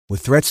With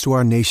threats to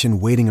our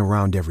nation waiting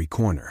around every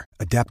corner,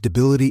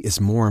 adaptability is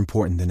more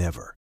important than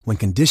ever. When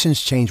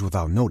conditions change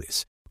without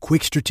notice,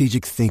 quick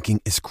strategic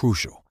thinking is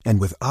crucial.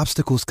 And with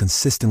obstacles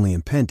consistently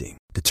impending,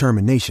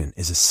 determination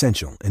is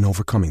essential in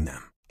overcoming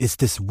them. It's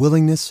this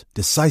willingness,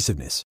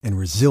 decisiveness, and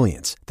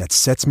resilience that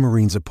sets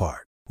Marines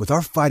apart. With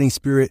our fighting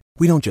spirit,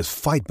 we don't just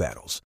fight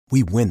battles,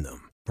 we win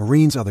them.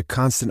 Marines are the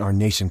constant our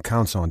nation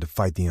counts on to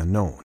fight the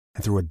unknown.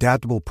 And through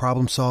adaptable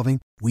problem solving,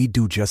 we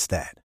do just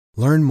that.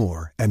 Learn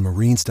more at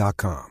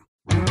marines.com.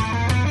 Pour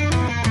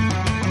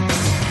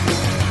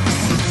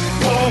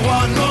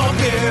one more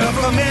beer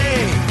for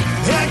me.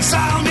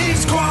 Exile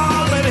means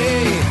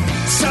quality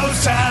so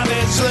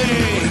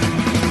savagely.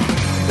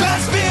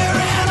 Best beer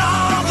in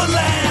all the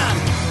land,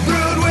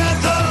 brewed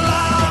with a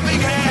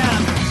loving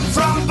hand.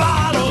 From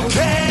bottle,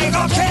 keg,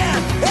 or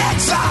can,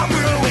 Exile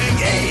Brewing,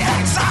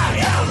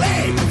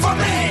 E-X-I-L-E. For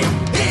me,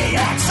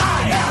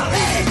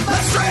 E-X-I-L-E.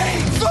 Let's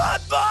drink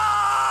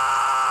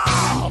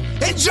football.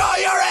 Enjoy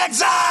your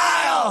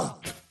exile.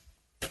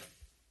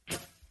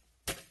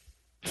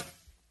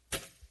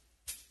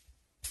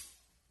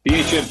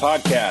 BHN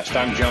Podcast,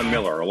 I'm John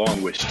Miller,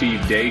 along with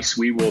Steve Deace.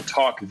 We will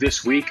talk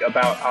this week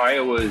about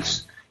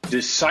Iowa's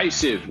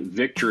decisive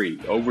victory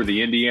over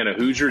the Indiana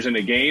Hoosiers in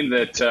a game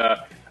that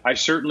I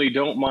certainly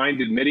don't mind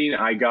admitting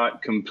I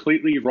got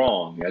completely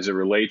wrong as it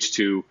relates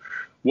to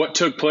what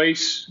took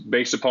place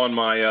based upon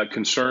my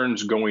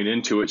concerns going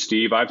into it,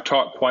 Steve. I've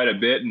talked quite a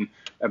bit and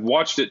I've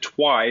watched it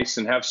twice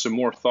and have some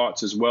more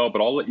thoughts as well,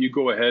 but I'll let you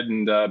go ahead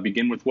and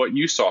begin with what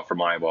you saw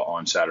from Iowa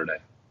on Saturday.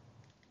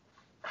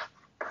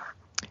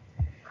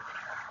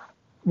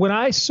 What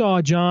I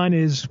saw, John,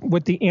 is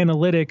what the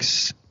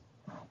analytics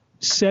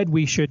said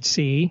we should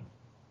see.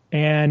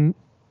 And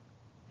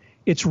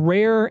it's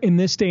rare in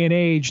this day and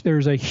age,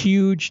 there's a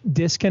huge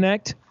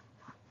disconnect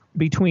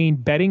between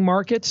betting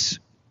markets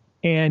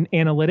and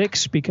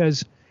analytics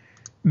because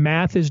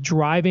math is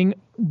driving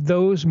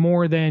those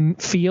more than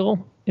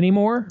feel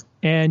anymore.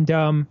 And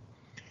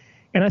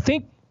I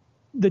think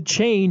the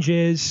change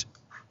is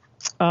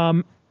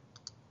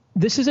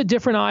this is a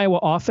different Iowa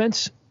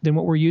offense than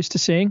what we're used to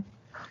seeing.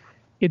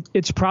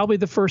 It's probably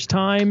the first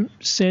time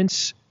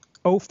since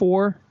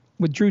 2004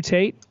 with Drew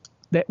Tate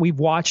that we've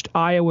watched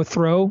Iowa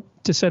throw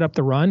to set up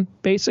the run,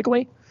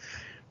 basically.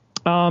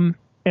 And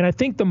I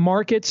think the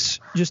markets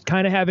just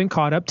kind of haven't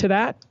caught up to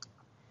that.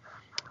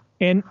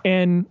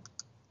 And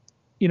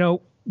you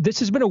know, this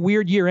has been a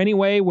weird year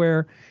anyway,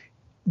 where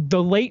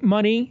the late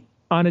money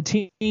on a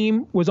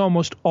team was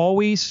almost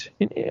always,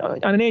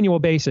 on an annual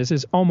basis,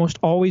 is almost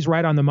always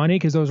right on the money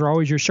because those are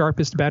always your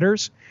sharpest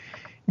bettors.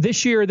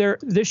 This year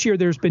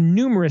there's been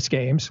numerous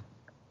games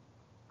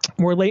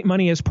where late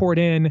money has poured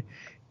in,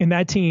 and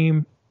that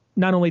team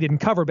not only didn't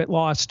cover but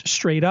lost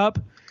straight up.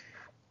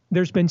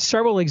 There's been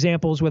several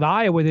examples with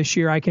Iowa this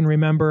year I can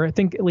remember. I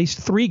think at least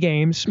 3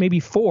 games, maybe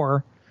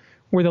 4,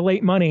 where the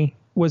late money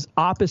was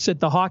opposite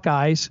the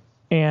Hawkeyes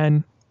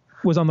and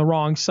was on the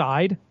wrong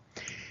side.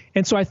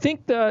 And so I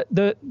think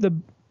the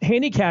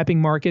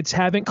handicapping markets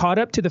haven't caught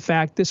up to the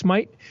fact this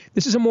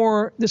is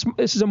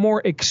a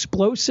more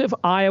explosive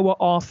Iowa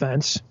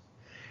offense.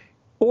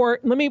 Or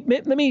let me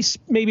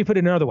maybe put it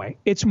another way.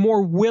 It's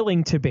more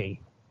willing to be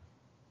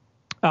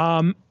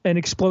an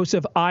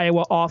explosive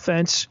Iowa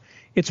offense.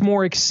 It's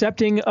more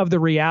accepting of the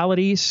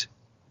realities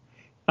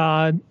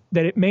that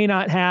it may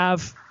not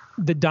have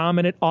the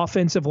dominant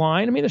offensive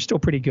line. I mean, they're still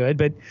pretty good,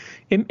 but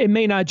it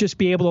may not just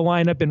be able to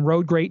line up and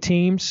road great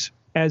teams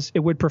as it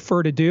would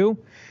prefer to do.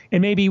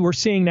 And maybe we're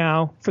seeing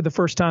now for the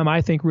first time,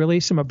 I think, really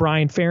some of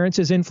Brian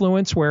Ferentz's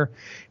influence, where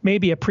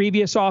maybe a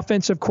previous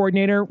offensive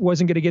coordinator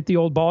wasn't going to get the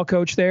old ball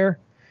coach there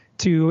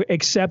to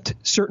accept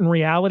certain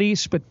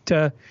realities,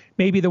 but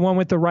maybe the one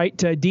with the right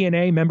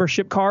DNA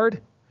membership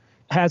card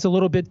has a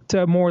little bit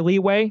more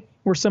leeway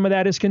where some of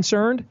that is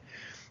concerned.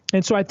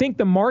 And so I think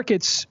the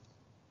markets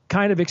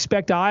kind of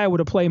expect Iowa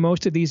to play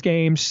most of these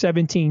games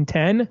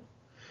 17-10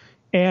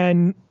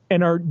 and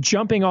are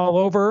jumping all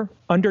over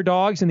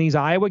underdogs in these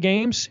Iowa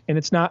games, and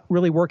it's not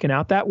really working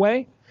out that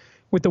way.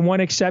 With the one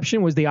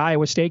exception was the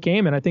Iowa State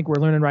game, and I think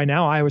we're learning right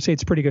now Iowa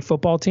State's a pretty good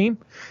football team.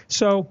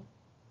 So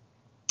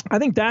I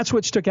think that's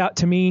what stuck out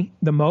to me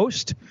the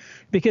most,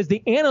 because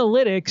the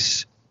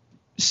analytics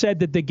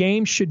said that the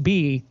game should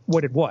be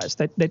what it was,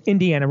 that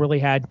Indiana really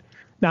had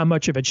not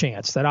much of a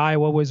chance, that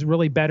Iowa was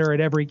really better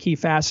at every key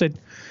facet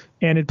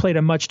and had played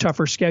a much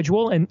tougher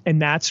schedule,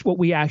 and that's what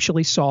we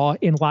actually saw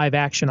in live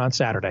action on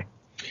Saturday.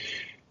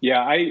 Yeah,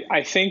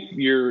 I think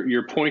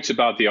your points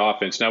about the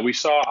offense. Now, we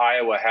saw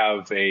Iowa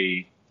have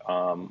a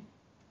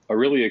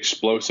really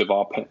explosive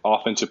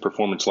offensive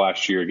performance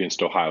last year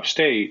against Ohio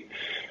State,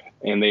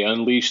 and they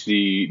unleashed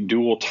the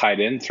dual tight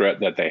end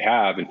threat that they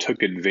have and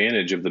took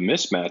advantage of the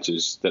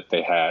mismatches that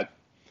they had,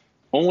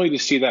 only to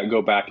see that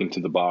go back into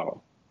the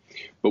bottle.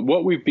 But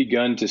what we've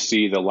begun to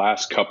see the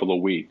last couple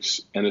of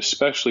weeks, and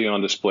especially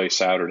on display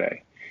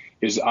Saturday,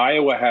 is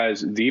Iowa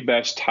has the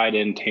best tight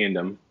end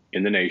tandem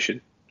in the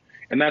nation.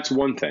 And that's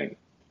one thing,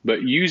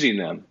 but using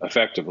them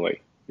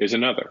effectively is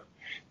another.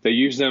 They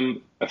used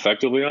them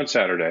effectively on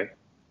Saturday.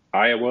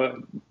 Iowa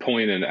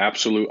pulling an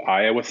absolute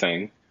Iowa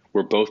thing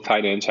where both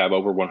tight ends have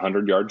over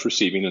 100 yards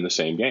receiving in the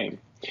same game.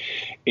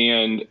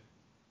 And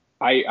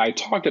I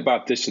talked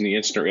about this in the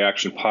Instant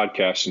Reaction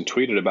podcast and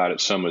tweeted about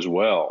it some as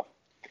well.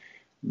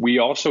 We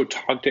also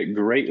talked at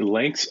great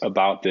lengths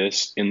about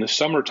this in the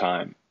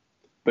summertime.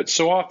 But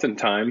so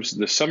oftentimes,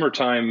 the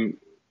summertime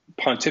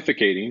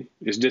pontificating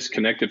is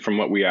disconnected from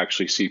what we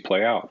actually see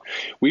play out.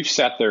 We've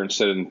sat there and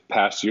said in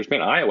past years,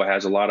 man, Iowa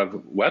has a lot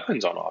of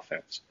weapons on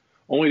offense,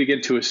 only to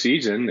get to a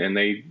season and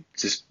they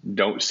just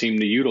don't seem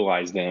to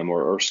utilize them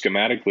or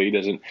schematically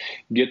doesn't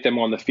get them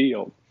on the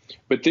field.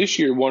 But this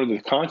year, one of the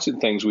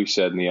constant things we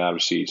said in the out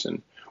of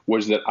season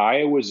was that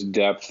Iowa's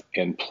depth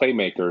and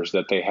playmakers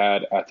that they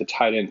had at the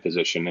tight end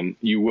position, and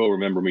you will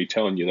remember me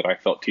telling you that I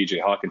felt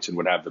TJ Hawkinson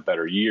would have the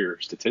better year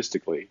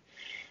statistically.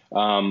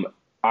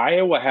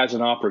 Iowa has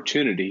an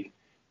opportunity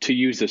to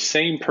use the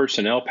same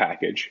personnel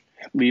package,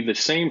 leave the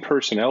same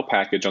personnel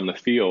package on the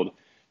field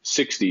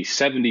 60,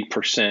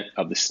 70%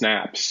 of the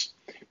snaps,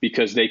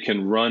 because they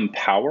can run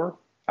power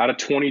out of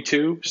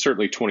 22.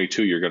 Certainly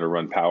 22, you're going to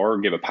run power or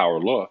give a power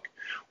look,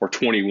 or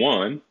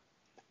 21,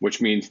 which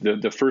means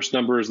the first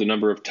number is the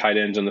number of tight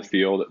ends on the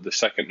field. The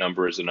second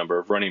number is the number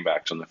of running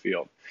backs on the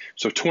field.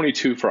 So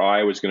 22 for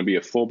Iowa is going to be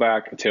a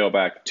fullback, a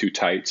tailback, 2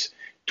 tights.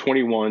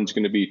 21 is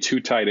going to be 2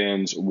 tight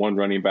ends, 1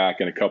 running back,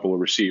 and a couple of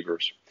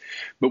receivers.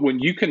 But when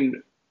you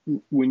can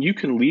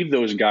leave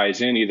those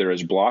guys in either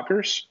as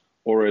blockers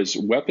or as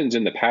weapons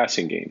in the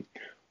passing game,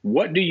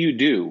 what do you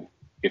do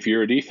if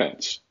you're a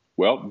defense?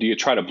 Well, do you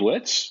try to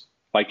blitz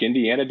like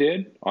Indiana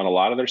did on a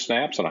lot of their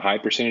snaps, on a high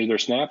percentage of their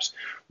snaps?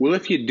 Well,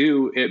 if you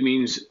do, it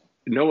means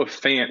Noah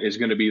Fant is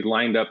going to be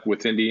lined up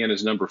with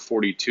Indiana's number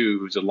 42,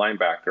 who's a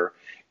linebacker,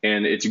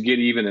 and it's get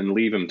even and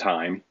leave him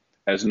time,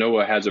 as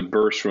Noah has a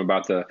burst from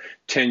about the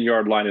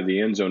 10-yard line of the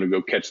end zone to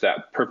go catch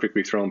that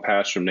perfectly thrown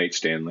pass from Nate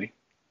Stanley.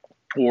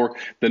 Or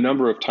the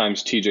number of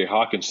times TJ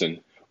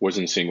Hawkinson was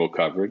in single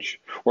coverage.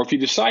 Or if you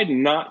decide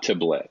not to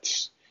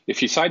blitz,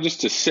 if you decide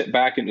just to sit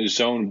back in the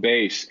zone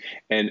base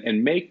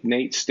and make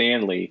Nate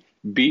Stanley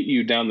beat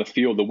you down the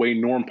field the way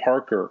Norm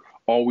Parker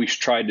always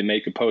tried to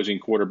make opposing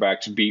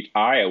quarterbacks beat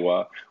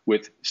Iowa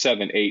with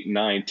 7, 8,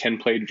 9, 10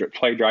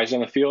 play drives on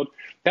the field,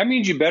 that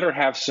means you better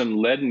have some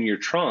lead in your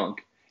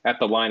trunk at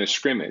the line of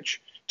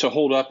scrimmage to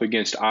hold up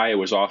against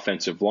Iowa's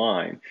offensive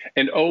line.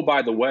 And oh,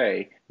 by the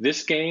way,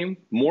 this game,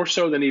 more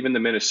so than even the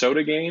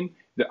Minnesota game,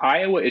 the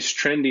Iowa is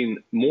trending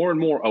more and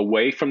more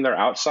away from their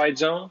outside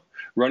zone,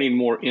 running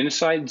more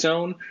inside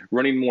zone,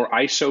 running more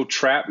ISO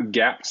trap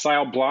gap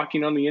style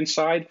blocking on the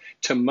inside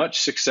to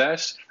much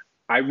success.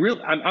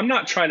 I'm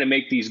not trying to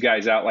make these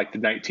guys out like the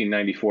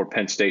 1994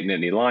 Penn State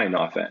Nittany Lion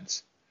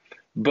offense,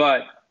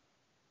 but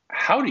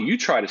how do you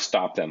try to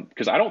stop them?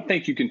 Because I don't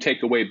think you can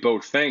take away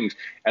both things,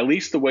 at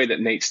least the way that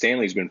Nate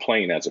Stanley's been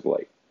playing as of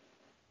late.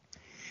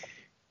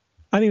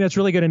 I think that's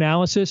really good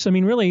analysis. I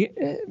mean, really,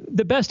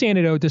 the best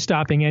antidote to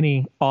stopping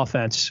any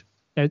offense,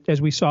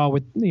 as we saw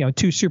with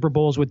 2 Super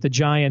Bowls with the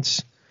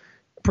Giants,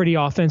 pretty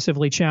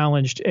offensively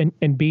challenged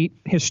and beat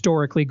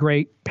historically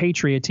great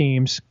Patriot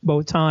teams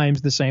both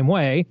times the same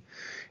way,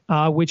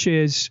 which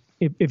is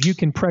if you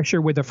can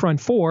pressure with the front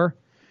 4,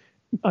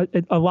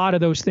 a lot of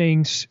those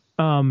things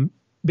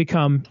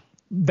become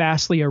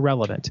vastly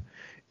irrelevant.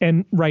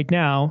 And right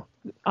now,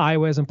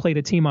 Iowa hasn't played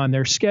a team on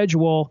their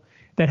schedule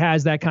that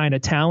has that kind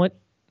of talent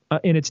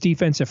in its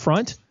defensive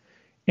front.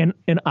 And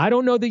I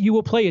don't know that you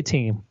will play a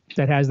team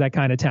that has that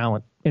kind of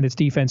talent in its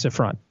defensive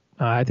front.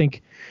 I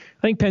think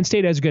Penn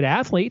State has good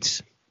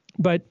athletes,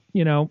 but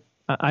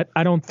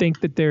I don't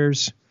think that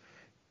there's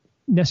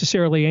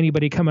necessarily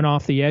anybody coming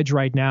off the edge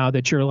right now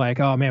that you're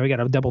like, oh man, we got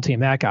to double team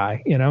that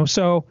guy.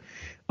 So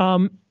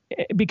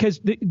because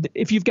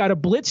if you've got a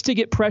blitz to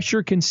get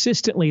pressure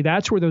consistently,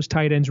 that's where those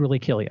tight ends really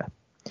kill you.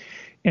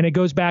 And it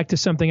goes back to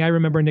something I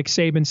remember Nick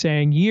Saban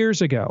saying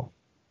years ago,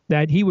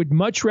 that he would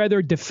much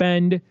rather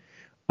defend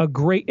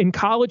in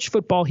college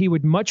football, he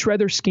would much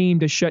rather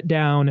scheme to shut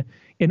down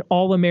an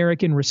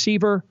All-American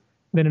receiver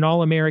than an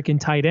All-American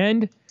tight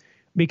end,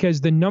 because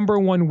the number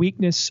one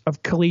weakness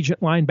of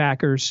collegiate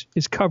linebackers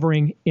is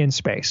covering in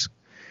space.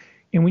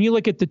 And when you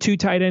look at the 2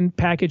 tight end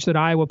package that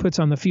Iowa puts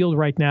on the field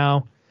right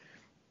now,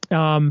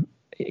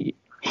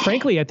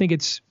 frankly, I think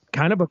it's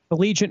kind of a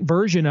collegiate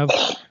version of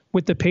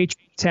what the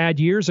Patriots had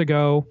years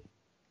ago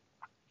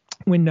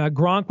when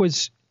Gronk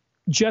was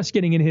just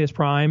getting into his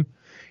prime,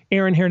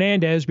 Aaron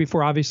Hernandez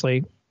before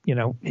obviously,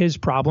 his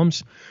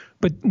problems.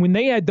 But when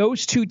they had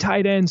those 2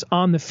 tight ends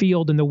on the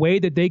field and the way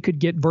that they could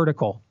get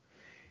vertical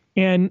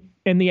and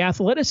the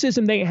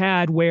athleticism they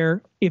had,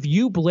 where if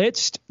you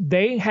blitzed,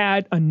 they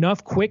had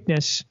enough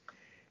quickness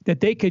that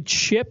they could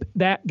chip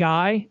that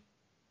guy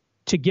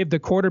to give the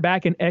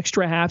quarterback an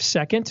extra half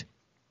second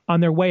on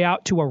their way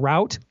out to a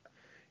route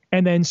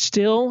and then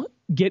still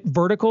get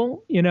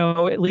vertical,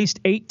 at least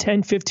 8,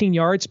 10, 15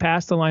 yards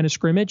past the line of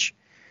scrimmage.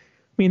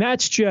 I mean,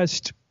 that's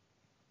just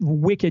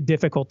wicked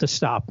difficult to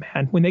stop,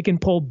 man. When they can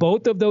pull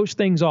both of those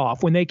things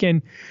off, when they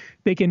can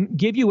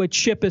give you a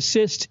chip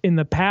assist in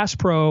the pass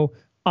pro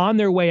on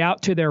their way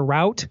out to their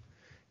route,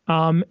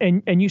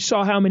 And you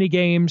saw how many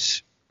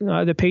games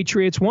the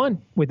Patriots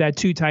won with that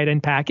 2 tight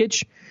end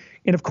package.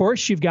 And of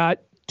course, you've got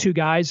 2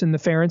 guys in the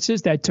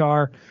Ferences that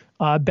are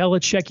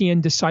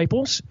Belichickian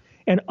disciples.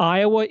 And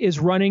Iowa is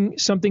running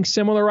something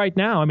similar right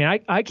now. I mean,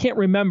 I can't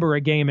remember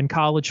a game in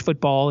college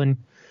football, and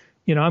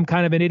I'm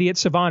kind of an idiot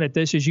savant at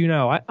this, as you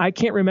know. I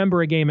can't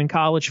remember a game in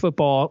college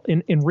football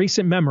in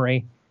recent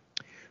memory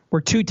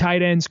where 2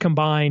 tight ends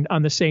combined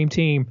on the same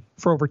team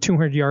for over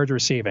 200 yards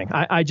receiving.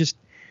 I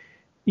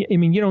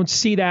mean, you don't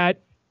see that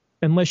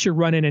unless you're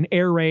running an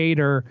air raid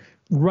or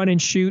run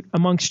and shoot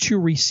amongst 2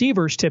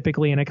 receivers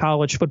typically in a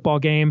college football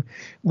game,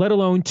 let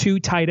alone 2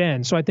 tight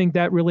ends. So I think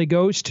that really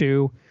goes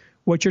to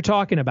what you're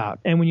talking about.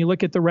 And when you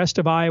look at the rest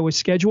of Iowa's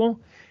schedule,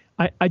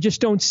 I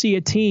just don't see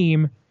a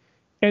team.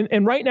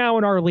 And right now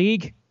in our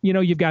league,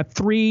 you've got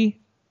 3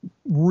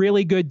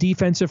 really good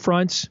defensive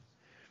fronts.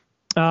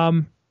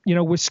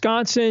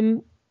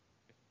 Wisconsin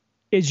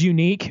is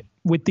unique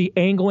with the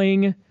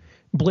angling,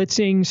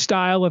 blitzing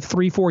style of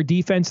 3-4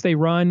 defense they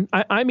run.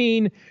 I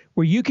mean,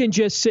 where you can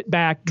just sit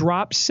back,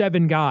 drop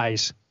 7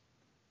 guys,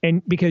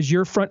 and because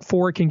your front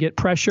 4 can get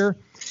pressure.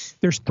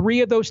 There's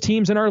 3 of those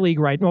teams in our league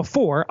right now. Well,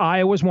 4.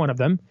 Iowa's one of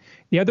them.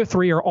 The other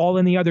 3 are all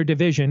in the other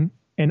division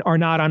and are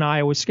not on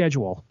Iowa's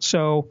schedule.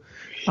 So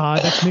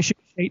that's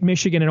Michigan State,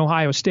 Michigan, and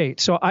Ohio State.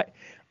 So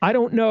I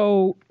don't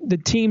know the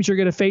teams you're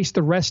going to face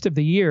the rest of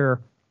the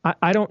year.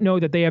 I don't know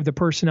that they have the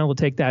personnel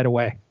to take that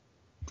away.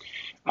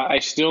 I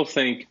still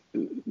think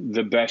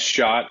the best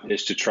shot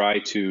is to try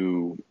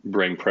to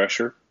bring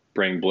pressure,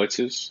 bring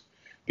blitzes,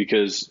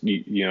 because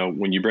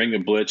when you bring a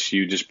blitz,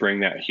 you just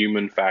bring that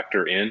human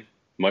factor in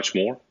much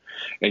more.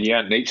 And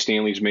yeah, Nate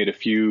Stanley's made a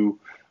few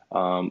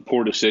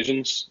poor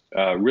decisions,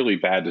 really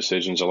bad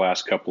decisions the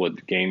last couple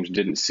of games.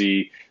 Didn't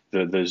see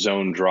the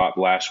zone drop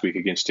last week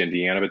against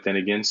Indiana, but then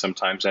again,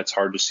 sometimes that's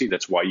hard to see.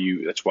 That's why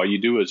you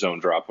do a zone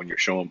drop when you're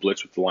showing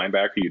blitz with the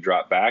linebacker. You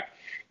drop back,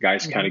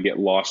 guys kind of get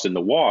lost in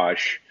the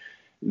wash.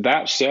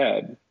 That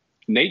said,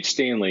 Nate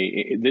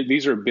Stanley,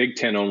 these are Big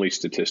Ten only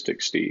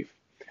statistics, Steve.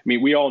 I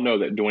mean, we all know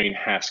that Dwayne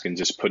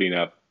Haskins is putting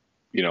up,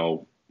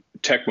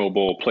 Tecmo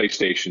Bowl,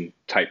 PlayStation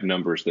type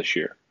numbers this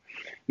year.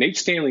 Nate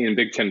Stanley in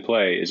Big Ten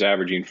play is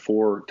averaging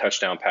 4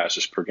 touchdown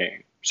passes per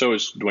game. So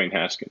is Dwayne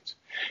Haskins.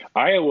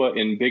 Iowa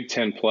in Big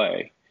Ten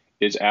play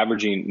is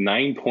averaging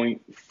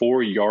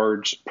 9.4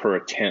 yards per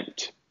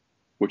attempt,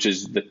 which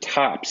is the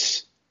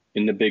tops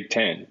in the Big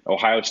Ten.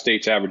 Ohio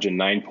State's averaging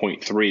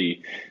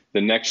 9.3.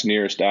 The next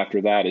nearest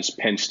after that is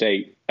Penn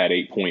State at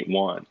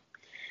 8.1.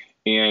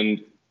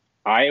 And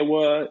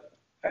Iowa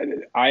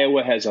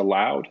has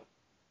allowed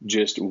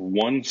just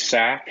 1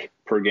 sack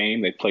per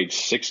game. They played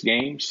 6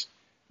 games.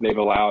 They've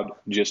allowed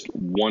just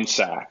 1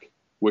 sack,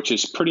 which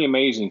is pretty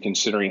amazing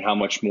considering how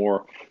much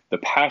more the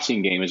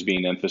passing game is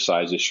being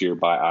emphasized this year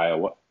by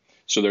Iowa.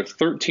 So they're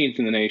 13th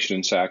in the nation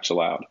in sacks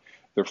allowed.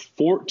 They're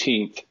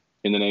 14th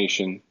in the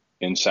nation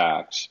in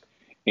sacks.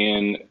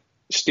 And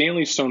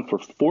Stanley's thrown for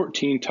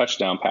 14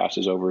 touchdown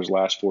passes over his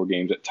last 4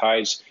 games. It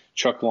ties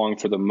Chuck Long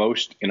for the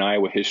most in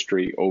Iowa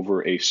history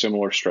over a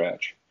similar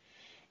stretch.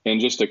 And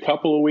just a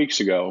couple of weeks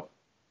ago,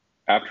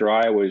 after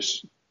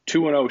Iowa's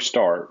 2-0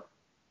 start,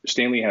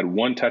 Stanley had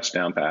 1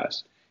 touchdown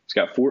pass. He's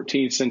got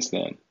 14 since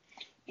then.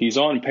 He's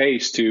on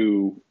pace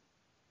to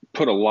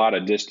put a lot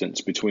of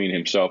distance between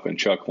himself and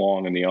Chuck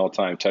Long in the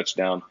all-time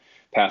touchdown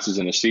passes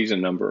in a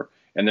season number.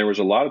 And there was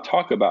a lot of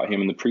talk about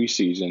him in the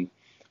preseason,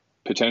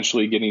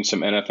 potentially getting some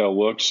NFL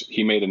looks.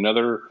 He made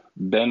another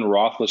Ben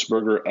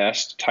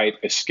Roethlisberger-esque type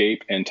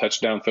escape and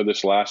touchdown for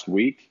this last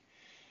week.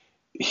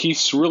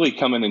 He's really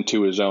coming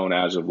into his own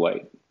as of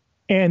late.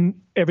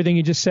 And everything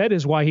you just said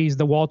is why he's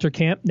the Walter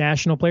Camp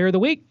National Player of the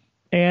Week.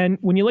 And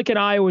when you look at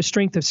Iowa's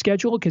strength of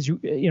schedule, because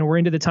we're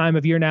into the time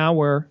of year now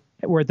where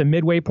we're at the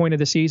midway point of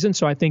the season,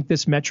 so I think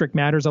this metric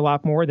matters a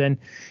lot more than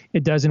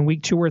it does in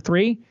week 2 or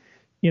 3.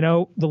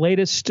 The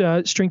latest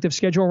strength of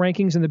schedule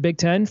rankings in the Big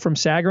Ten from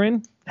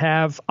Sagarin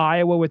have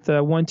Iowa with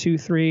the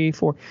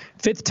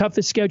 5th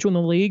toughest schedule in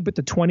the league, but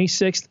the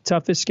 26th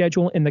toughest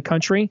schedule in the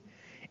country.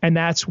 And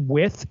that's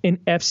with an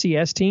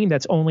FCS team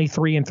that's only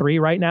 3-3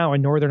 right now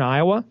in Northern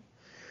Iowa.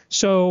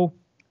 So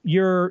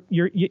you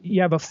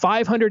have a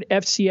 500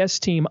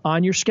 FCS team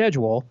on your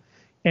schedule,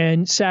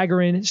 and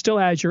Sagarin still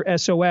has your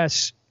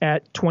SOS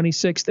at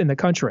 26th in the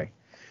country.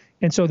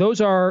 And so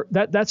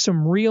that's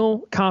some real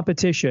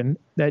competition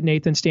that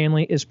Nathan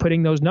Stanley is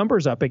putting those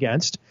numbers up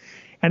against.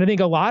 And I think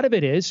a lot of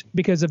it is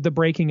because of the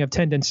breaking of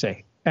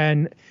tendency.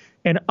 And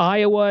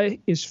Iowa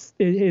is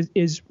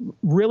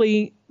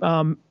really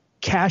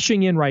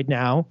cashing in right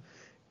now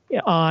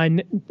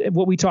on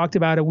what we talked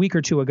about a week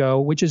or 2 ago,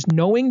 which is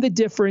knowing the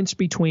difference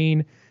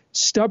between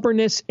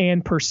stubbornness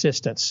and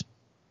persistence.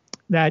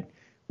 That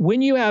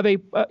when you have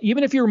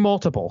even if you're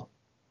multiple,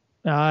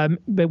 but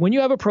when you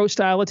have a pro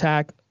style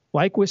attack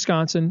like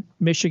Wisconsin,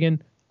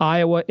 Michigan,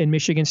 Iowa, and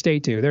Michigan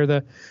State do, they're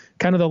the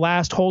kind of the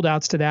last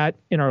holdouts to that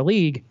in our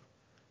league.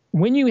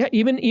 When you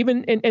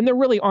and there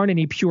really aren't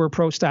any pure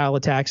pro style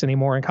attacks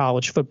anymore in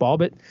college football,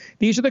 but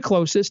these are the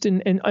closest,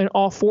 and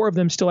all 4 of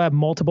them still have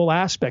multiple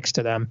aspects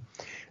to them.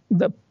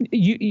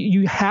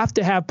 you have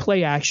to have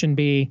play action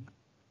be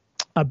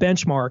a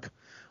benchmark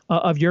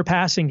of your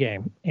passing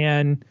game.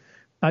 And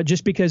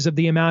just because of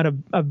the amount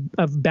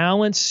of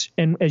balance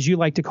and, as you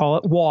like to call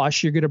it,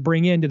 wash, you're going to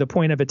bring into the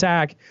point of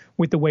attack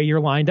with the way you're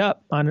lined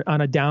up on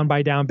a down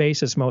by down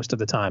basis most of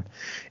the time.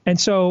 And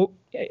so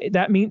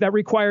that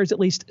requires at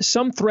least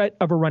some threat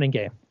of a running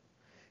game.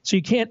 So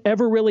you can't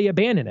ever really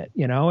abandon it,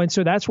 and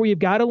so that's where you've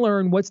got to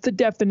learn what's the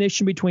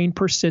definition between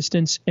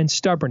persistence and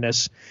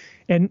stubbornness.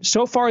 And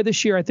so far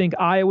this year, I think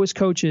Iowa's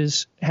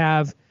coaches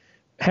have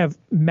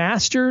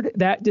mastered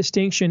that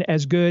distinction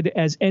as good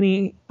as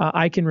any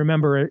I can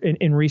remember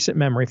in recent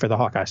memory for the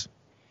Hawkeyes.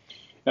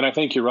 And I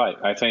think you're right.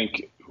 I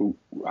think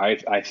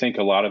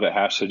a lot of it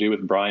has to do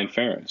with Brian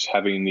Ferentz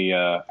having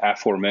the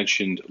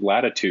aforementioned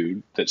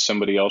latitude that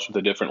somebody else with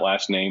a different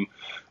last name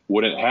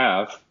wouldn't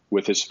have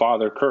with his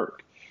father,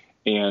 Kirk.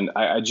 And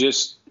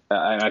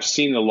I've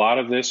seen a lot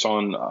of this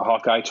on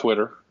Hawkeye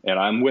Twitter, and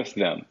I'm with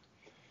them.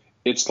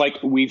 It's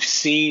like we've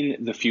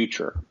seen the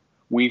future.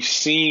 We've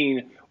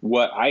seen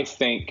what I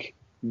think,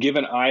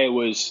 given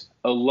Iowa's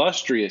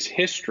illustrious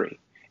history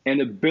and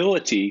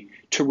ability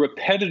to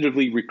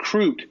repetitively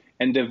recruit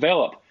and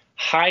develop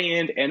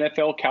high-end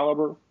NFL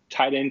caliber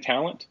tight end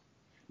talent.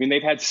 I mean,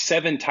 they've had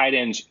 7 tight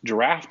ends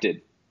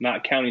drafted,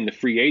 not counting the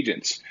free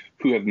agents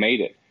who have made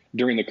it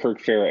during the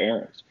Kirk Ferentz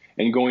eras.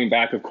 And going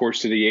back, of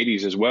course, to the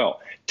 80s as well.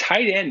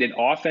 Tight end and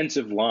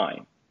offensive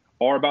line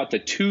are about the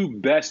 2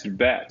 best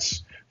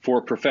bets for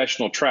a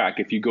professional track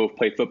if you go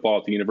play football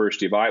at the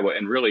University of Iowa.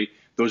 And really,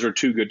 those are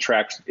 2 good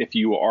tracks if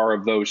you are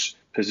of those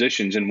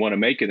positions and want to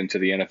make it into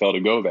the NFL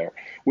to go there.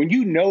 When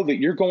you know that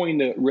you're going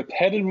to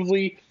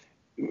repetitively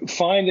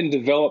find and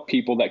develop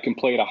people that can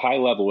play at a high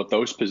level at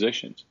those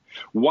positions,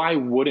 why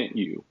wouldn't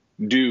you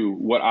do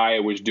what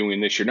Iowa's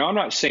doing this year? Now, I'm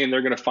not saying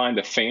they're going to find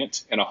a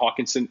Fant and a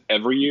Hawkinson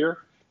every year,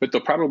 but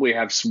they'll probably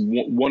have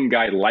one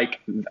guy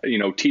like,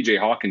 TJ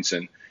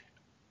Hawkinson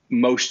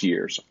most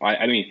years.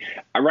 I mean,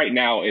 right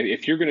now,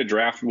 if you're going to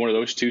draft one of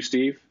those 2,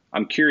 Steve,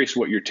 I'm curious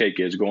what your take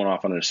is going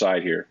off on the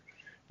side here.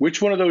 Which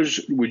one of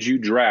those would you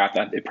draft?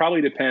 It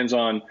probably depends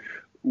on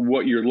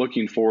what you're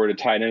looking for at a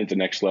tight end at the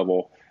next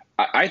level.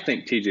 I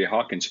think TJ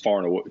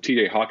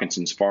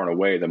Hawkinson's far and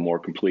away the more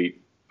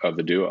complete of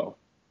the duo.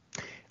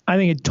 I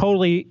think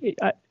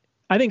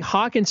I think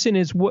Hawkinson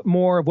is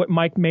more of what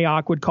Mike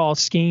Mayock would call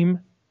scheme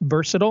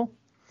versatile,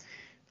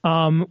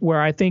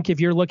 where I think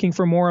if you're looking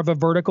for more of a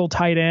vertical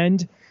tight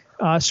end,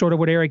 sort of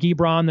what Eric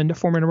Ebron, the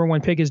former number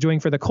 1 pick, is doing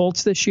for the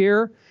Colts this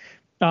year,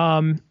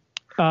 then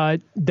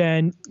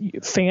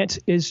Fant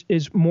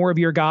is more of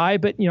your guy.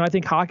 But, I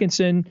think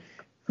Hawkinson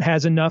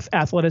has enough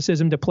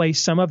athleticism to play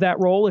some of that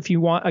role if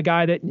you want a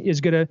guy that is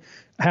going to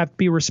have to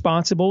be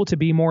responsible to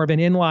be more of an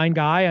inline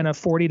guy on a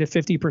 40 to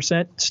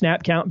 50%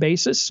 snap count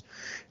basis.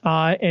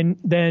 And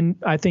then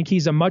I think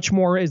he's a much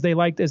more, as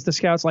the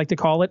scouts like to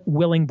call it,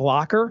 willing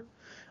blocker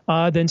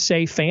than,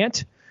 say,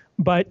 Fant.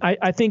 But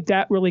I think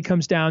that really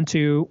comes down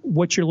to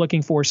what you're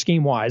looking for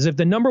scheme-wise. If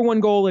the number 1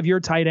 goal of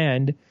your tight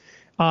end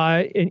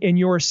in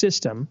your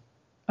system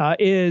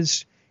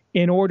is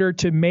in order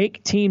to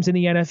make teams in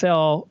the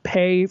NFL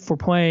pay for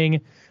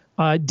playing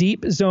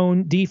deep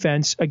zone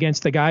defense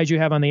against the guys you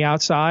have on the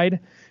outside,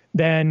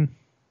 then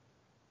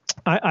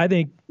I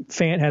think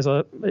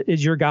Fant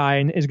is your guy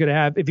and is going to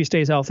have, if he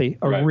stays healthy,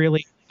 a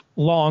really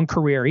long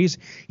career. He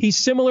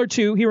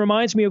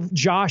reminds me of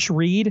Josh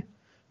Reed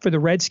for the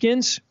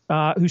Redskins,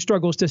 who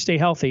struggles to stay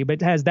healthy,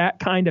 but has that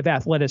kind of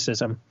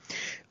athleticism.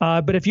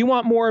 But if you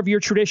want more of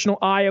your traditional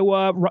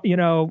Iowa,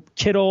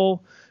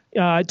 Kittle,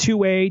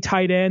 2-way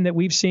tight end that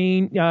we've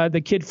seen,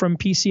 the kid from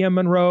PCM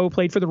Monroe,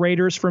 played for the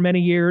Raiders for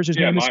many years. His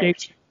name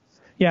escapes.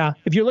 Yeah,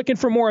 if you're looking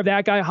for more of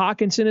that guy,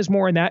 Hawkinson is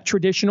more in that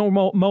traditional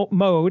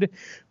mode.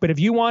 But if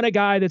you want a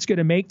guy that's going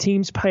to make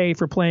teams pay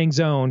for playing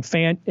zone,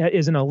 Fant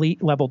is an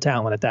elite level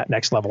talent at that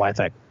next level, I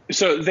think.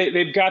 So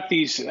they've got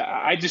these.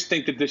 I just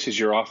think that this is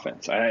your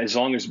offense. I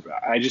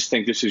just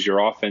think this is your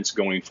offense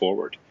going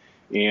forward,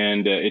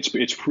 and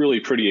it's really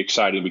pretty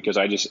exciting because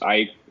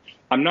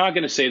I'm not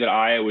going to say that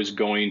Iowa's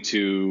going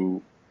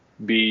to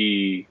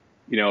be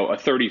a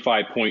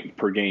 35 point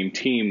per game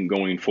team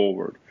going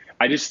forward.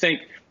 I just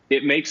think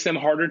it makes them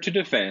harder to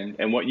defend.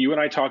 And what you and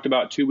I talked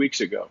about 2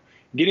 weeks ago,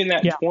 getting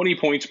that 20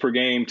 points per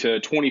game to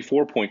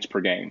 24 points per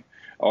game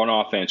on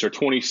offense, or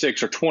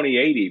 26 or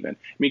 28 even.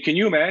 I mean, can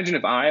you imagine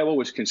if Iowa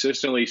was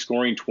consistently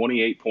scoring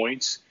 28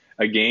 points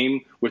a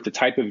game with the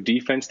type of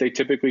defense they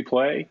typically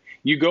play?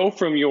 You go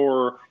from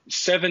your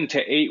 7 to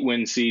 8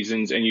 win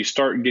seasons and you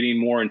start getting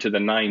more into the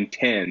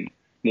 9-10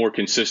 more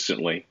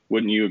consistently.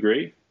 Wouldn't you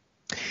agree?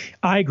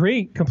 I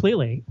agree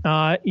completely.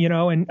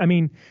 And I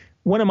mean,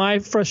 one of my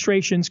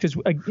frustrations, because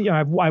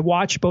I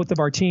watch both of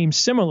our teams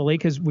similarly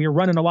because we are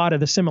running a lot of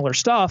the similar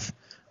stuff,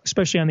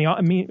 especially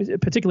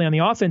particularly on the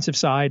offensive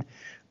side.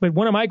 But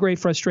one of my great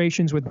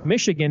frustrations with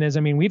Michigan is,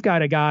 we've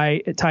got a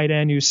guy at tight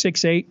end who's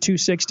 6'8",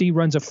 260,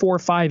 runs a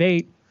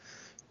 4.58,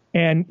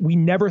 and we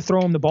never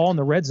throw him the ball in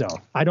the red zone.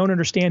 I don't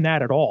understand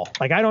that at all.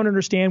 I don't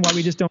understand why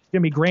we just don't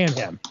Jimmy Graham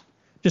him,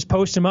 Just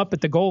post him up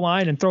at the goal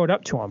line and throw it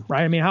up to him,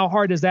 right? I mean, how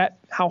hard is that?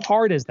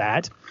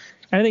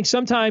 And I think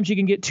sometimes you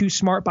can get too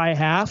smart by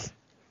half,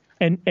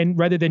 and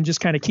rather than just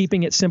kind of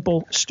keeping it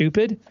simple,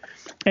 stupid.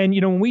 And,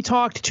 when we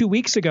talked 2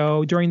 weeks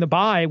ago during the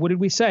bye, what did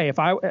we say?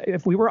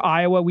 If we were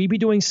Iowa, we'd be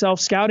doing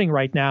self-scouting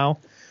right now.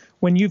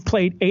 When you've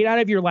played 8 out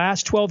of your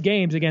last 12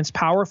 games against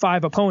Power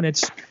 5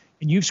 opponents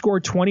and you've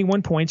scored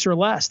 21 points or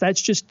less,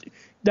 that's just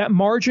that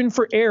margin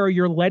for error.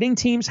 You're letting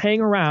teams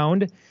hang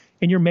around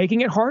and you're making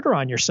it harder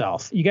on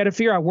yourself. You got to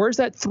figure out, where's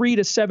that 3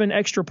 to 7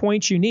 extra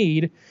points you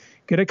need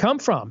going to come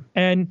from?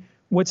 And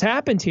what's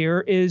happened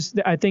here is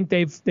that I think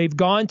they've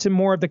gone to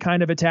more of the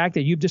kind of attack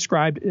that you've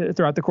described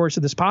throughout the course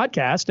of this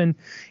podcast.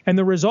 And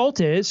the result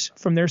is,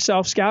 from their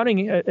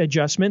self-scouting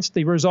adjustments,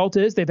 the result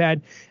is they've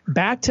had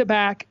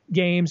back-to-back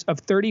games of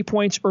 30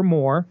 points or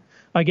more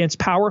against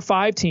Power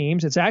 5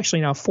 teams. It's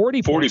actually now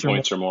 40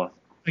 points or more.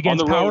 On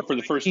the road for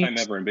the first time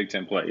ever in Big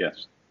Ten play,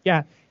 yes.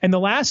 Yeah, and the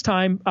last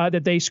time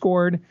that they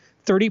scored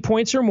 30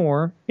 points or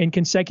more in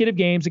consecutive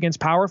games against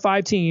Power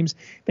 5 teams,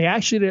 they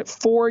actually did it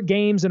 4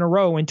 games in a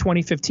row in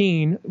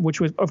 2015, which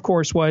was, of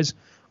course, was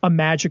a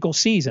magical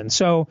season.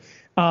 So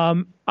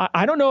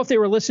I don't know if they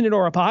were listening to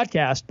our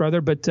podcast,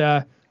 brother, but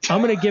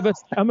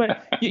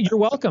you're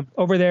welcome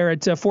over there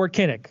at Fort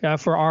Kinnick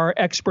for our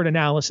expert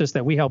analysis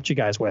that we helped you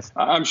guys with.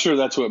 I'm sure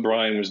that's what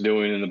Brian was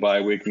doing in the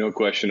bye week. No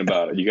question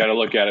about it. You got to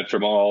look at it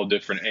from all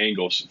different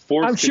angles.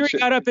 I'm sure he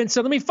got up and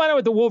said, let me find out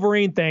what the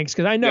Wolverine thinks,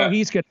 because I know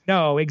he's going to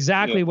know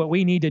exactly what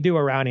we need to do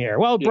around here.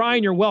 Well,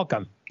 Brian, you're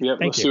welcome. Yeah,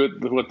 let's see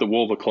what the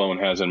Wolva clone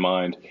has in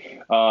mind.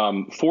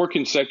 4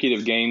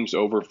 consecutive games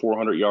over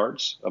 400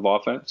 yards of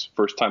offense.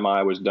 First time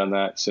Iowa's done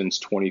that since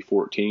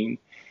 2014.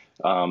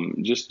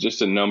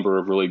 Just a number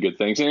of really good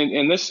things.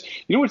 And this,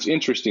 what's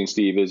interesting,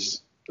 Steve,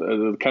 is kind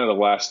of the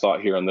last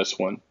thought here on this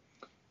one,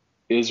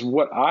 is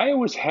what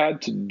Iowa's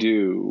had to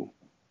do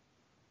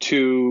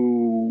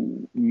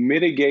to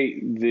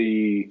mitigate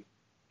the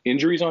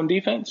injuries on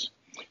defense.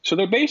 So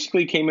they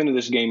basically came into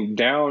this game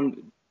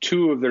down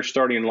 2 of their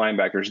starting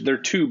linebackers, their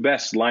 2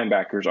 best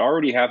linebackers,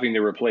 already having to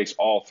replace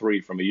all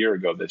 3 from a year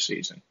ago this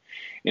season,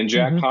 in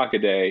Jack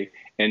Hockaday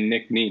and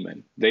Nick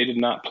Niemann. They did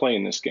not play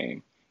in this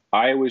game.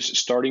 Iowa's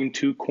starting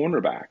 2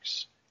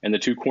 cornerbacks, and the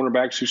 2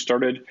 cornerbacks who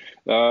started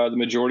the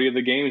majority of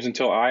the games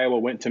until Iowa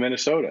went to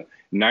Minnesota.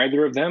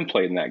 Neither of them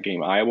played in that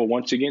game. Iowa,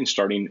 once again,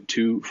 starting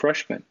 2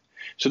 freshmen.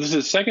 So this is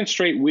the second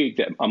straight week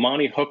that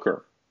Amani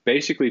Hooker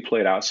basically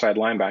played outside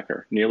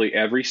linebacker nearly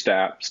every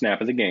snap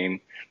of the game.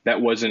 That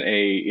wasn't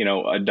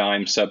a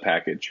dime sub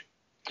package.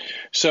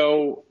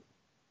 So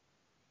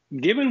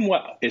given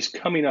what is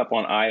coming up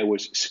on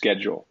Iowa's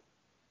schedule,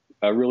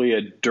 really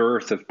a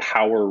dearth of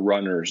power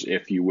runners,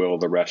 if you will,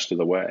 the rest of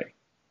the way.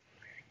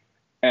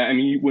 I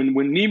mean,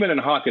 when Niemann and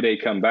Hockaday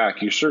come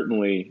back, you're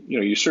certainly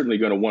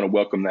going to want to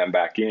welcome them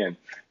back in.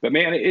 But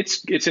man,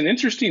 it's an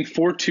interesting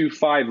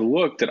 4-2-5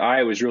 look that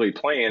Iowa's really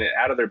playing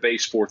out of their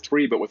base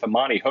 4-3, but with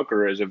Amani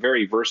Hooker as a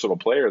very versatile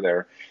player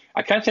there.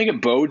 I kind of think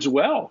it bodes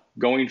well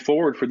going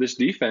forward for this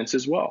defense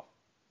as well.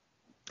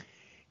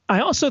 I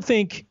also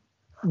think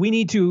we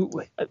need to,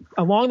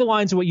 along the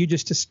lines of what you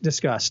just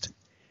discussed,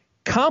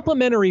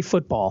 complementary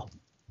football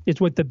is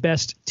what the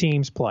best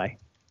teams play.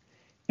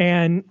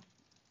 And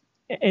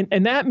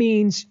that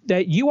means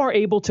that you are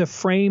able to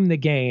frame the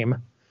game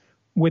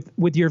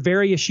with your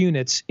various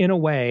units in a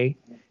way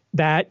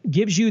that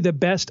gives you the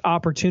best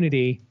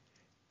opportunity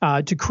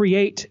to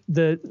create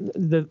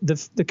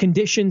the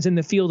conditions in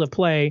the field of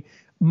play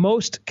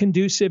most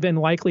conducive and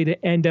likely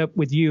to end up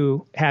with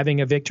you having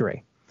a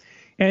victory.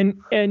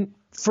 And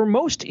for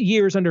most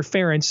years under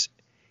Ferentz,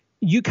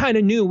 you kind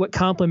of knew what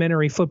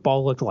complementary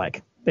football looked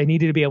like. They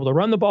needed to be able to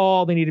run the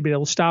ball. They needed to be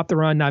able to stop the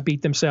run, not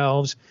beat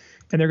themselves.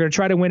 And they're going to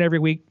try to win every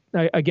week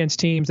against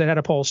teams that had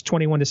a pulse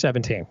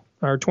 21-17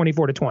 or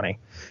 24-20.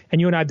 And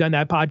you and I have done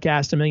that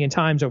podcast a million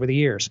times over the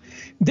years.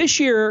 This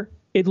year,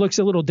 it looks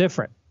a little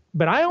different.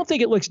 But I don't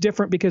think it looks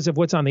different because of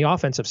what's on the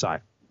offensive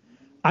side.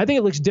 I think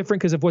it looks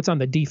different because of what's on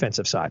the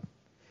defensive side.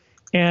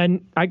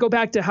 And I go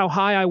back to how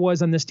high I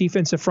was on this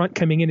defensive front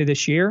coming into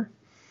this year,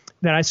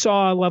 that I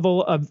saw a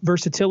level of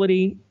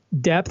versatility,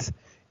 depth,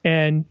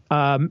 and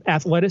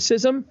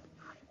athleticism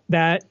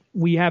that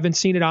we haven't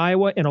seen at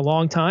Iowa in a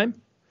long time.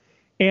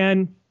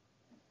 And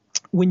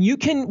when you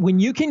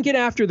can get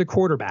after the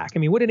quarterback, I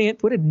mean, what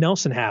did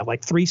Nelson have?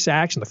 Like 3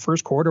 sacks in the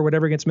first quarter or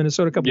whatever against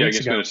Minnesota a couple weeks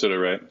ago? Yeah, against Minnesota,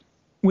 right.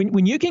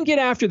 When you can get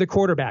after the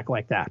quarterback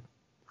like that,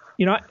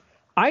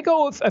 I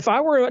go, if I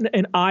were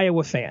an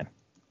Iowa fan,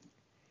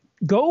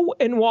 go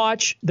and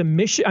watch the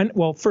Michigan.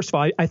 Well, first of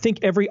all, I think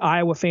every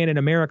Iowa fan in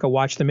America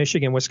watched the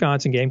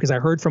Michigan-Wisconsin game because I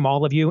heard from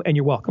all of you, and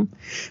you're welcome.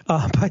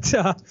 But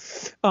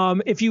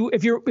if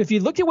you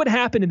looked at what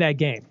happened in that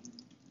game,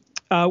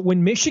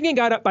 when Michigan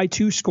got up by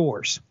 2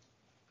 scores,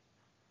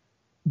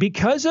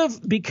 because of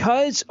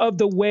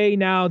the way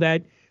now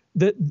that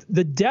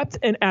the depth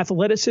and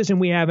athleticism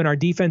we have in our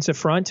defensive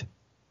front,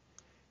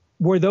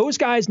 where those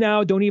guys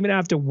now don't even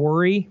have to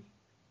worry.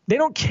 They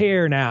don't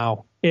care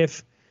now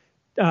if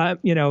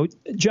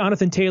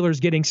Jonathan Taylor's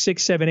getting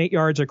 6, 7, 8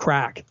 yards of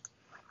crack,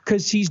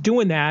 because he's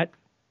doing that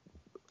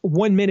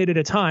 1 minute at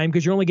a time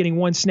because you're only getting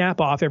one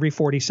snap off every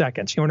 40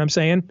 seconds. You know what I'm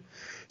saying?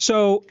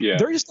 So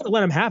they're just going to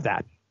let them have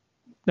that.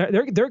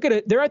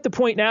 They're at the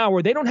point now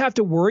where they don't have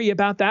to worry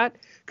about that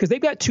because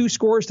they've got 2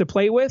 scores to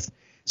play with.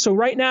 So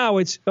right now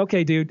it's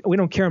okay, dude. We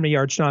don't care how many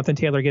yards Jonathan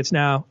Taylor gets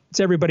now. It's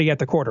everybody at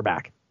the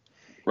quarterback.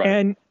 Right.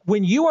 And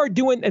when you are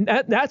doing, and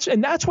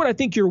that's what I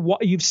think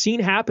you've seen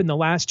happen the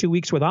last 2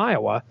 weeks with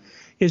Iowa,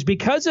 is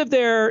because of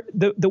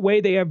the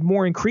way they have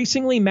more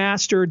increasingly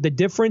mastered the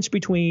difference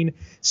between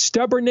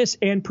stubbornness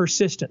and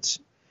persistence,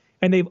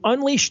 and they've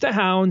unleashed the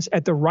hounds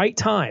at the right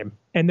time,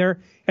 and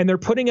they're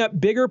putting up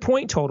bigger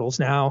point totals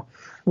now.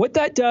 What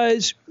that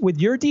does with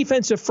your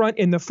defensive front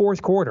in the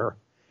fourth quarter,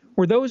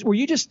 where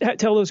you just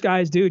tell those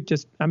guys, dude,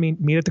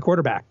 meet at the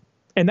quarterback,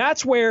 and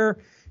that's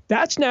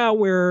now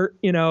where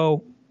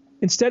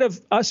instead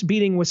of us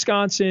beating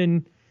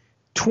Wisconsin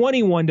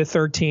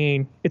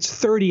 21-13, it's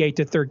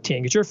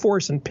 38-13 because you're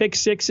forcing pick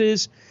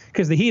sixes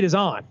because the heat is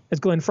on, as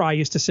Glenn Fry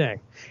used to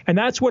sing. And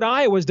that's what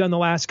Iowa's done the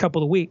last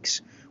couple of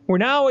weeks. Where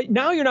now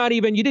you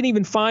didn't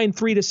even find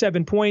 3 to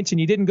 7 points,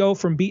 and you didn't go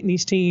from beating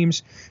these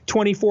teams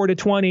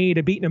 24-20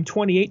 to beating them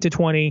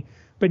 28-20.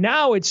 But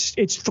now it's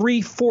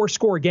 3-4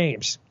 score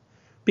games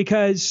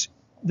because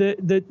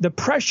the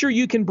pressure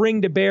you can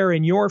bring to bear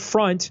in your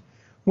front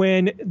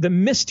when the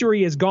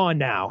mystery is gone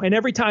now. And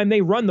every time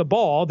they run the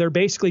ball, they're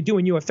basically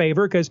doing you a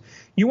favor because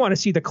you want to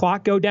see the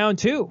clock go down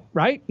too,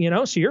 right?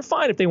 So you're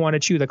fine if they want to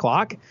chew the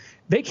clock.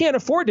 They can't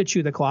afford to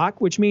chew the clock,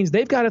 which means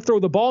they've got to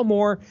throw the ball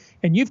more.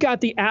 And you've got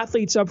the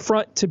athletes up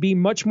front to be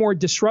much more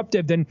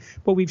disruptive than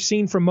what we've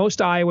seen from most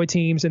Iowa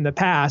teams in the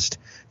past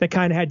that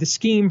kind of had to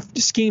scheme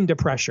to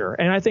pressure.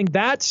 And I think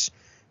that's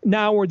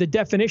now where the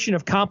definition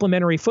of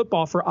complementary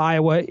football for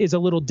Iowa is a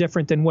little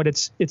different than what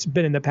it's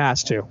been in the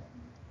past too.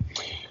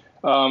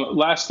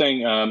 Last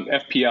thing,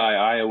 FPI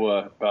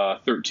Iowa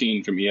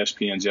 13 from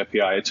ESPN's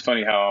FPI. It's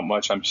funny how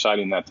much I'm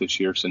citing that this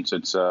year since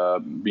it's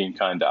being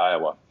kind to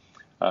Iowa,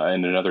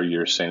 and another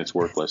year saying it's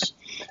worthless.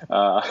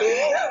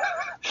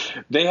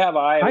 They have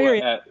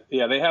Iowa.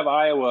 They have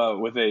Iowa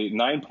with a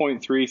 9.3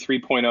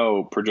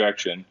 3.0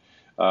 projection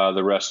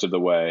the rest of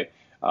the way.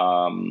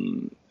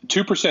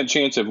 2%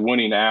 chance of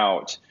winning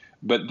out,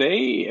 but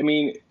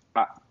Penn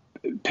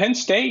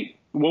State.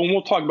 Well,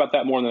 we'll talk about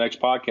that more in the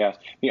next podcast.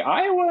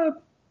 Iowa,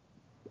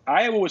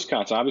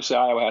 Wisconsin. Obviously,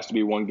 Iowa has to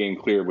be 1 game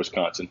clear of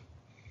Wisconsin.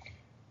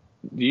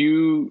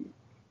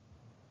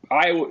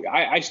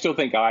 I still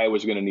think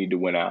Iowa's going to need to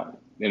win out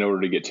in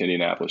order to get to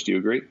Indianapolis. Do you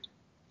agree?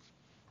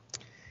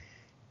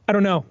 I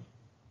don't know.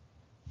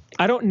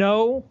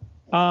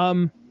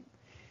 And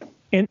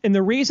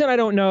the reason I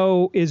don't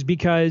know is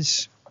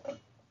because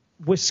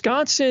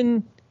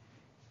Wisconsin,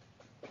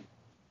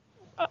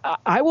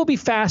 I will be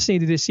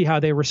fascinated to see how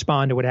they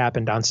respond to what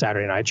happened on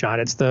Saturday night, John.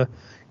 It's the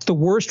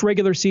worst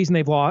regular season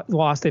they've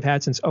lost they've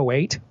had since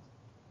 2008.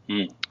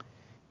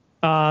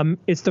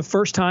 It's the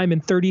first time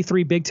in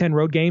 33 Big Ten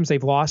road games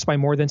they've lost by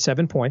more than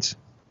 7 points.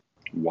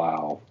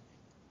 Wow.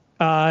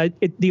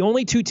 The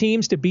only 2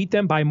 teams to beat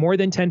them by more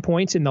than 10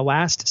 points in the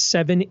last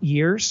 7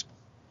 years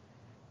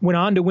went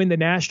on to win the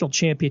national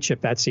championship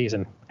that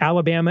season,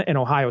 Alabama and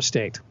Ohio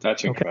State.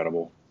 That's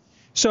incredible. Okay.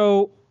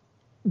 So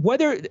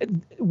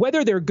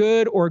whether they're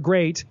good or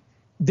great,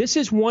 this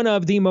is one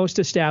of the most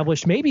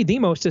established, maybe the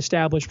most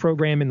established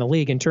program in the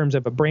league in terms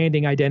of a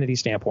branding identity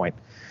standpoint.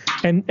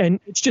 And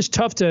it's just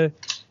tough to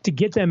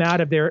get them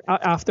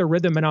off their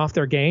rhythm and off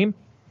their game.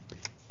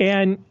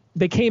 And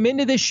they came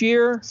into this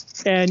year,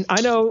 and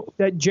I know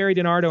that Jerry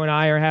DiNardo and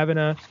I are having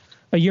a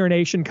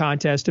urination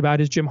contest about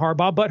his Jim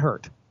Harbaugh butt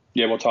hurt.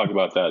 Yeah, we'll talk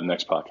about that in the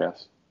next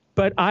podcast.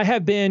 But I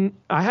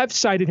have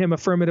cited him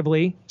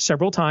affirmatively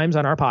several times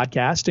on our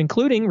podcast,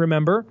 including,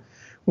 remember,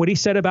 what he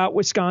said about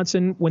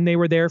Wisconsin when they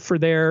were there for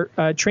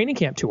their training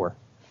camp tour,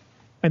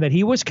 and that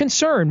he was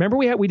concerned. Remember,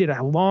 we did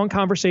a long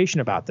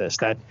conversation about this,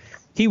 that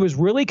he was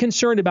really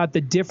concerned about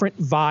the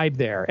different vibe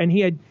there. And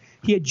he had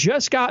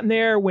just gotten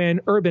there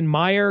when Urban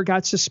Meyer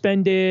got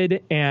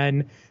suspended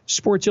and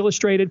Sports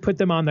Illustrated put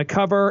them on the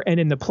cover, and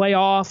in the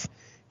playoff,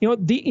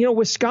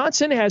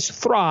 Wisconsin has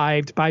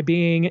thrived by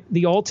being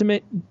the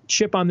ultimate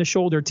chip on the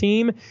shoulder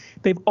team.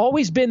 They've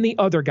always been the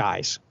other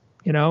guys.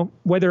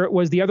 Whether it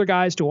was the other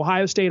guys to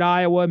Ohio State,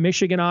 Iowa,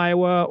 Michigan,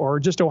 Iowa, or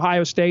just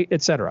Ohio State,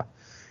 et cetera.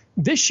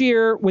 This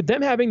year, with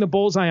them having the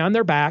bullseye on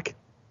their back,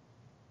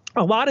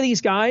 a lot of these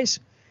guys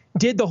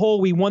did the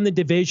whole we won the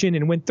division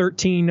and went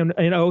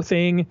 13-0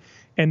 thing.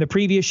 And the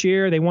previous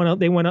year, they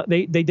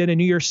did a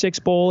New Year's Six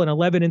Bowl and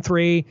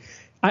 11-3.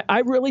 I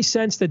really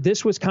sense that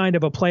this was kind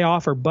of a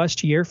playoff or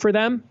bust year for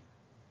them.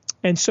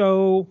 And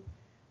so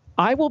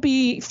I will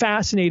be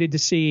fascinated to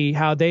see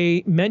how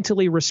they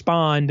mentally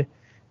respond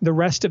the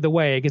rest of the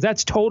way, because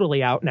that's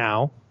totally out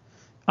now.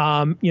 They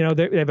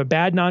have a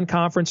bad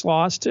non-conference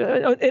loss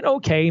to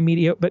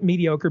an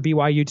mediocre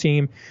BYU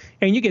team,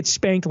 and you get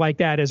spanked like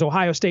that, as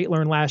Ohio State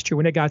learned last year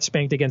when it got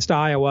spanked against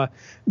Iowa.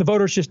 The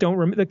voters just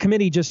don't. The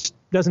committee just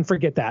doesn't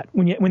forget that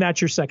when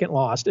that's your second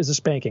loss is a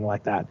spanking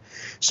like that.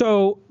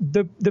 So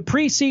the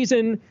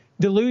preseason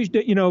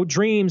delusion,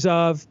 dreams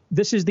of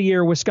this is the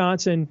year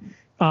Wisconsin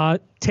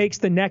takes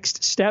the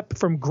next step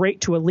from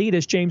great to elite,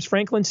 as James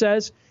Franklin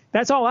says,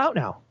 that's all out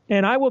now.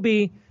 And I will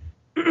be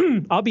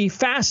I'll be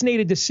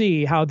fascinated to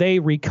see how they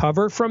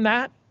recover from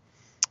that.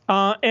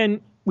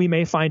 And we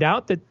may find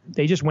out that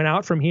they just went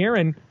out from here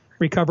and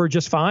recovered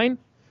just fine.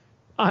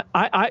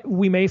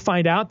 We may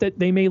find out that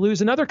they may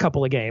lose another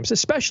couple of games,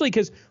 especially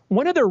because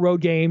one of their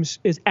road games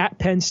is at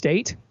Penn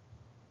State.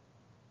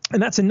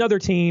 And that's another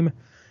team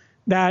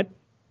that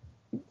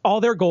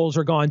all their goals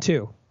are gone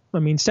too. I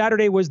mean,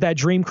 Saturday was that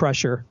dream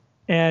crusher.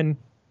 And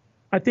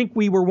I think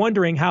we were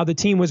wondering how the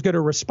team was going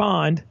to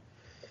respond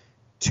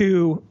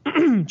to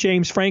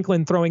James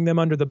Franklin throwing them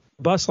under the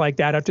bus like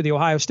that after the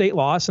Ohio State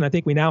loss. And I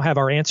think we now have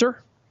our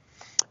answer.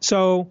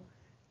 So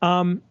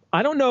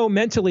I don't know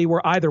mentally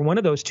where either one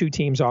of those two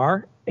teams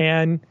are.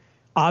 And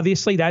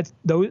obviously that's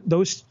going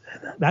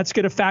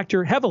to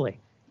factor heavily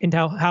into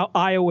how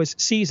Iowa's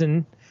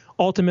season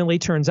ultimately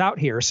turns out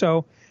here.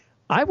 So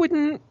I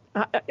wouldn't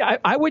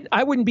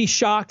be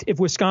shocked if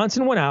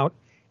Wisconsin went out,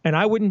 and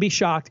I wouldn't be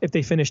shocked if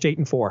they finished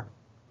 8-4.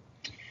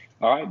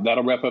 All right,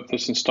 that'll wrap up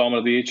this installment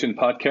of the HN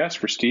Podcast.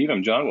 For Steve,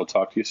 I'm John. We'll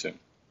talk to you soon.